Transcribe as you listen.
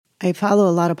I follow a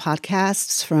lot of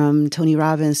podcasts from Tony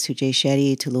Robbins to Jay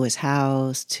Shetty to Lewis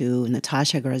Howes to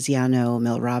Natasha Graziano,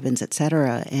 Mel Robbins,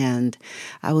 etc. And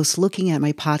I was looking at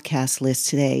my podcast list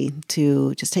today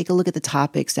to just take a look at the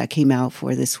topics that came out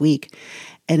for this week.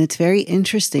 And it's very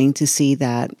interesting to see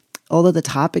that all of the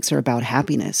topics are about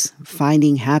happiness,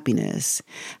 finding happiness,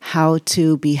 how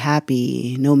to be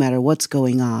happy no matter what's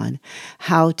going on,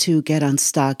 how to get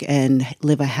unstuck and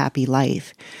live a happy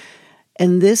life.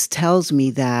 And this tells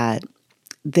me that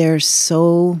there's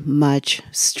so much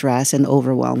stress and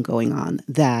overwhelm going on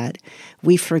that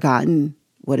we've forgotten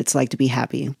what it's like to be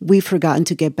happy. We've forgotten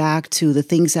to get back to the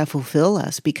things that fulfill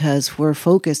us because we're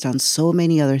focused on so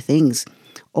many other things.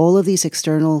 All of these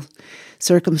external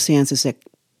circumstances that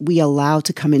we allow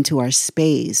to come into our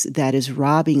space that is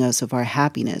robbing us of our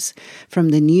happiness, from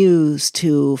the news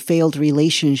to failed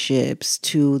relationships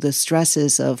to the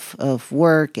stresses of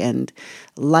work and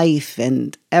life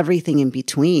and everything in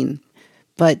between.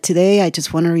 But today I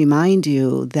just want to remind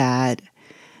you that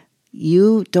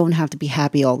you don't have to be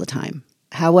happy all the time.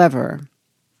 However,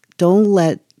 don't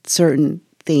let certain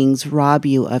things rob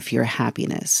you of your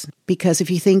happiness. Because if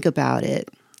you think about it,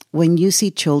 when you see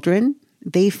children,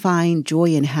 they find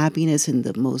joy and happiness in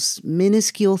the most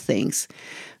minuscule things,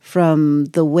 from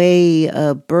the way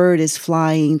a bird is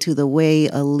flying to the way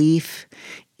a leaf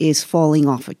is falling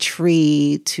off a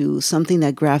tree to something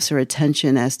that grabs their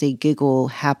attention as they giggle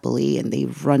happily and they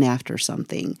run after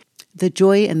something. The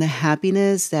joy and the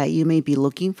happiness that you may be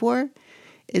looking for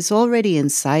is already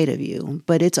inside of you,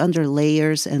 but it's under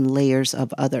layers and layers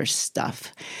of other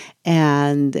stuff.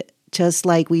 And just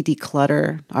like we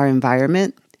declutter our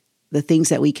environment, the things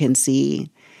that we can see,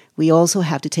 we also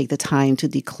have to take the time to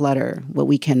declutter what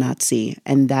we cannot see,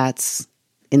 and that's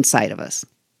inside of us.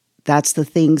 That's the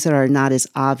things that are not as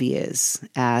obvious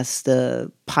as the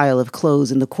pile of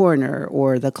clothes in the corner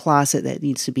or the closet that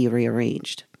needs to be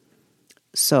rearranged.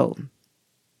 So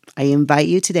I invite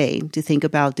you today to think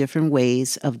about different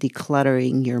ways of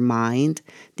decluttering your mind,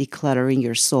 decluttering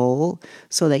your soul,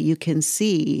 so that you can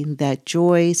see that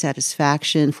joy,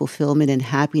 satisfaction, fulfillment, and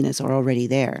happiness are already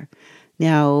there.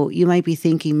 Now, you might be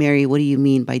thinking, Mary, what do you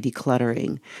mean by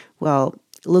decluttering? Well,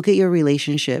 look at your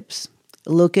relationships.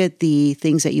 Look at the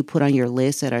things that you put on your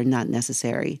list that are not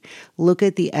necessary. Look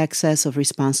at the excess of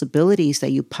responsibilities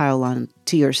that you pile on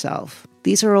to yourself.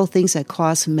 These are all things that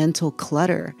cause mental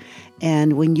clutter.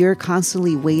 And when you're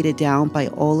constantly weighted down by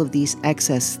all of these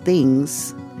excess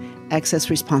things, excess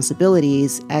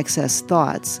responsibilities, excess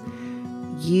thoughts,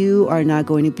 you are not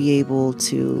going to be able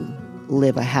to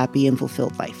live a happy and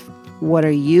fulfilled life. What are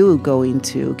you going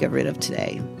to get rid of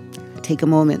today? Take a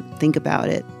moment, think about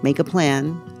it, make a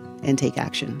plan, and take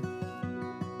action.